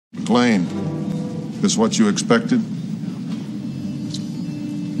McClane, this what you expected?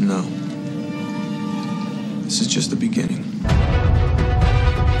 No. This is just the beginning.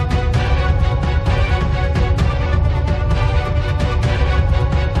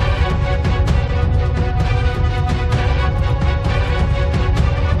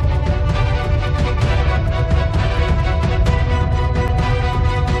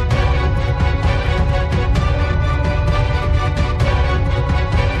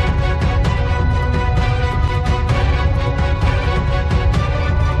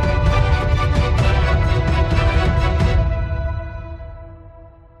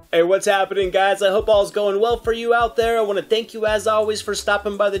 Hey, what's happening, guys? I hope all's going well for you out there. I want to thank you, as always, for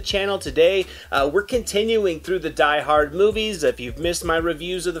stopping by the channel today. We're continuing through the Die Hard movies. If you've missed my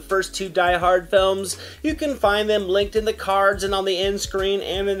reviews of the first two Die Hard films, you can find them linked in the cards and on the end screen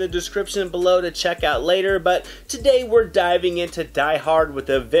and in the description below to check out later. But today we're diving into Die Hard with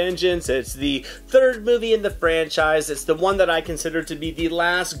a Vengeance. It's the third movie in the franchise. It's the one that I consider to be the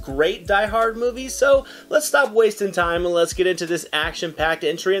last great Die Hard movie. So let's stop wasting time and let's get into this action-packed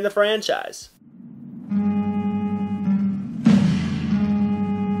entry in the franchise.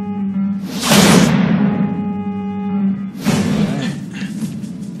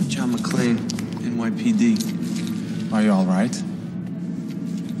 John McClane, NYPD. Are you all right?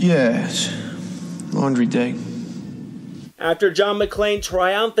 Yes. Laundry day. After John McClane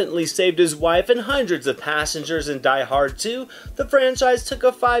triumphantly saved his wife and hundreds of passengers in Die Hard 2, the franchise took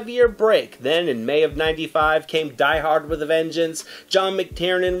a 5-year break. Then, in May of '95, came Die Hard with a Vengeance. John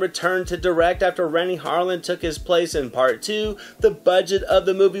McTiernan returned to direct after Rennie Harlan took his place in Part 2. The budget of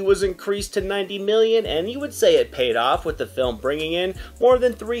the movie was increased to $90 million, and you would say it paid off, with the film bringing in more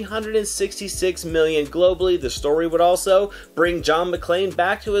than $366 million globally. The story would also bring John McClane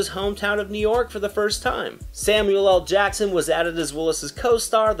back to his hometown of New York for the first time. Samuel L. Jackson was added as Willis's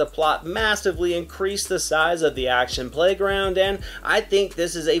co-star. The plot massively increased the size of the action playground, and I think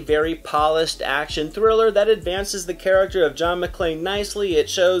this is a very polished action thriller that advances the character of John McClane nicely. It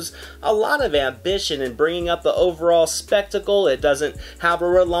shows a lot of ambition in bringing up the overall spectacle. It doesn't have a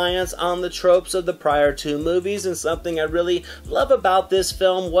reliance on the tropes of the prior two movies, and something I really love about this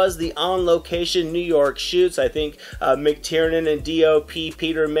film was the on-location New York shoots. I think McTiernan and DOP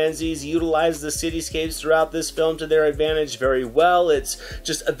Peter Menzies utilized the cityscapes throughout this film to their advantage very well. It's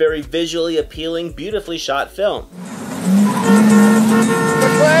just a very visually appealing, beautifully shot film.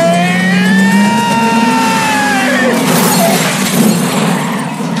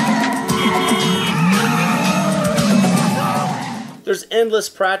 There's endless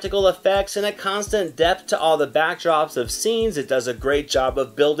practical effects and a constant depth to all the backdrops of scenes. It does a great job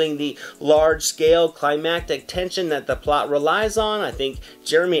of building the large-scale climactic tension that the plot relies on. I think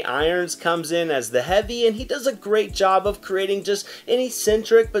Jeremy Irons comes in as the heavy, and he does a great job of creating just an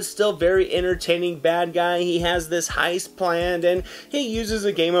eccentric but still very entertaining bad guy. He has this heist planned, and he uses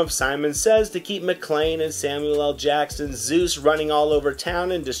a game of Simon Says to keep McClane and Samuel L. Jackson's Zeus running all over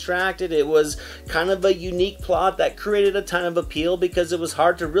town and distracted. It was kind of a unique plot that created a ton of appeal because it was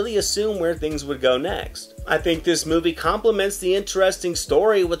hard to really assume where things would go next. I think this movie complements the interesting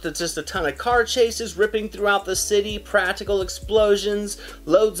story with just a ton of car chases ripping throughout the city, practical explosions,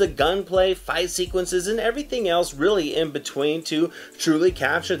 loads of gunplay, fight sequences, and everything else really in between to truly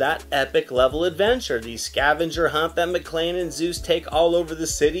capture that epic level adventure. The scavenger hunt that McClane and Zeus take all over the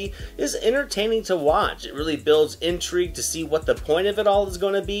city is entertaining to watch. It really builds intrigue to see what the point of it all is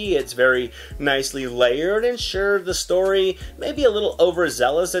going to be. It's very nicely layered, and sure, the story may be a little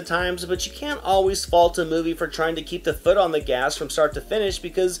overzealous at times, but you can't always fault a movie for trying to keep the foot on the gas from start to finish,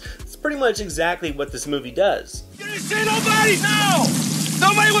 because it's pretty much exactly what this movie does. You didn't see nobody? No!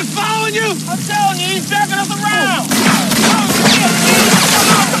 Nobody was following you? I'm telling you, he's backing us around!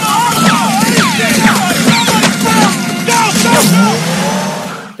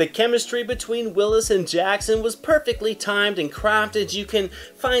 The chemistry between Willis and Jackson was perfectly timed and crafted. You can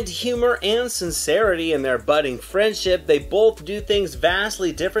find humor and sincerity in their budding friendship. They both do things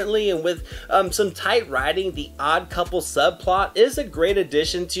vastly differently, and with some tight writing, the odd couple subplot is a great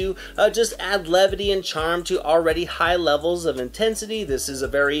addition to just add levity and charm to already high levels of intensity. This is a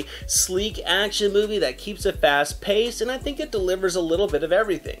very sleek action movie that keeps a fast pace, and I think it delivers a little bit of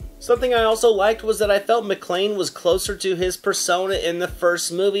everything. Something I also liked was that I felt McClane was closer to his persona in the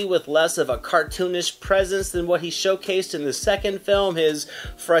first movie, with less of a cartoonish presence than what he showcased in the second film. His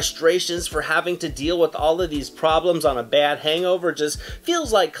frustrations for having to deal with all of these problems on a bad hangover just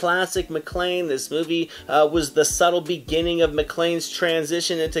feels like classic McClane. This movie was the subtle beginning of McClane's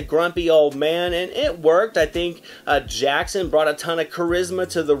transition into grumpy old man, and it worked. I think Jackson brought a ton of charisma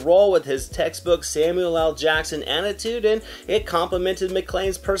to the role with his textbook Samuel L. Jackson attitude, and it complemented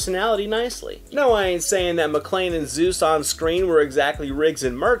McClane's personality nicely. No, I ain't saying that McClane and Zeus on screen were exactly Riggs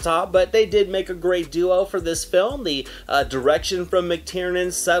and Murtaugh, but they did make a great duo for this film. The direction from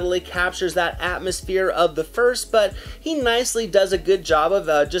McTiernan subtly captures that atmosphere of the first, but he nicely does a good job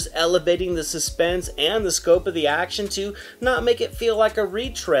of just elevating the suspense and the scope of the action to not make it feel like a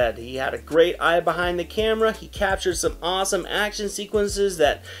retread. He had a great eye behind the camera. He captured some awesome action sequences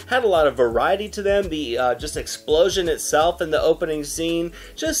that had a lot of variety to them. The just explosion itself in the opening scene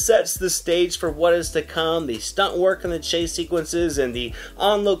just sets the stage for what is to come. The stunt work and the chase sequences and the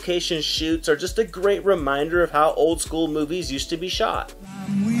on-location shoots are just a great reminder of how old school movies used to be shot.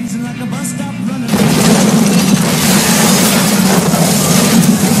 I'm wheezing like a bus stop running.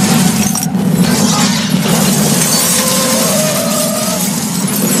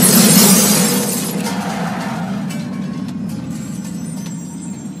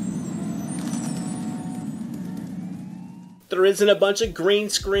 There isn't a bunch of green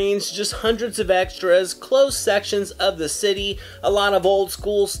screens, just hundreds of extras, closed sections of the city, a lot of old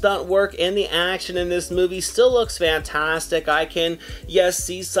school stunt work, and the action in this movie still looks fantastic. I can, yes,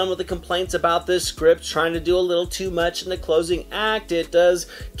 see some of the complaints about this script trying to do a little too much in the closing act. It does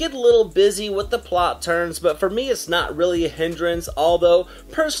get a little busy with the plot turns, but for me it's not really a hindrance, although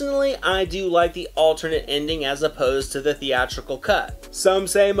personally I do like the alternate ending as opposed to the theatrical cut. Some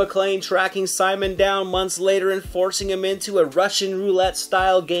say McClane tracking Simon down months later and forcing him into a Russian roulette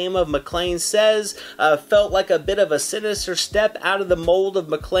style game of McClane Says felt like a bit of a sinister step out of the mold of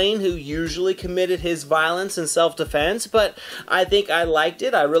McClane, who usually committed his violence in self-defense, but I think I liked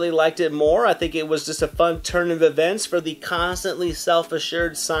it. I really liked it more. I think it was just a fun turn of events for the constantly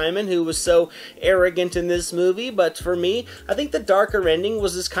self-assured Simon, who was so arrogant in this movie. But for me, I think the darker ending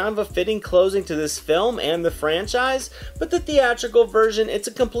was just kind of a fitting closing to this film and the franchise. But the theatrical version, it's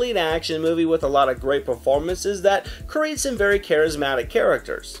a complete action movie with a lot of great performances that create some very charismatic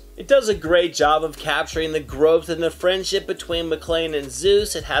characters. It does a great job of capturing the growth and the friendship between McClane and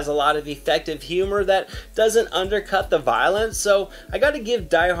Zeus. It has a lot of effective humor that doesn't undercut the violence, so I gotta give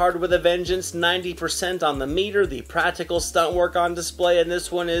Die Hard with a Vengeance 90% on the meter. The practical stunt work on display in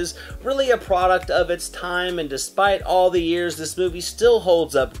this one is really a product of its time, and despite all the years, this movie still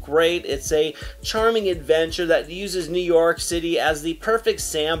holds up great. It's a charming adventure that uses New York City as the perfect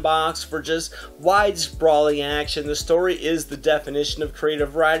sandbox for just wide sprawling action. The story is the definition of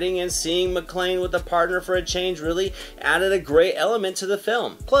creative writing, and seeing McClane with a partner for a change really added a great element to the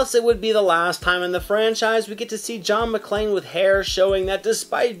film. Plus, it would be the last time in the franchise we get to see John McClane with hair, showing that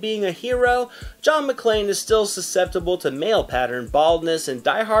despite being a hero, John McClane is still susceptible to male pattern baldness, and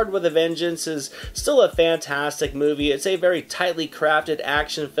Die Hard with a Vengeance is still a fantastic movie. It's a very tightly crafted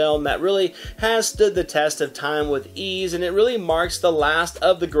action film that really has stood the test of time with ease, and it really marks the last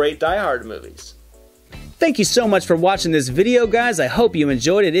of the great Die Hard movies. Thank you so much for watching this video, guys. I hope you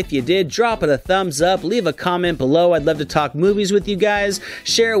enjoyed it. If you did, drop it a thumbs up, leave a comment below. I'd love to talk movies with you guys.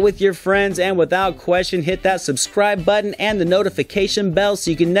 Share it with your friends, and without question, hit that subscribe button and the notification bell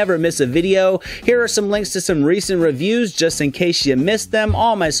so you can never miss a video. Here are some links to some recent reviews just in case you missed them.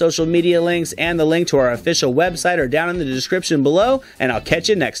 All my social media links and the link to our official website are down in the description below, and I'll catch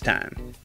you next time.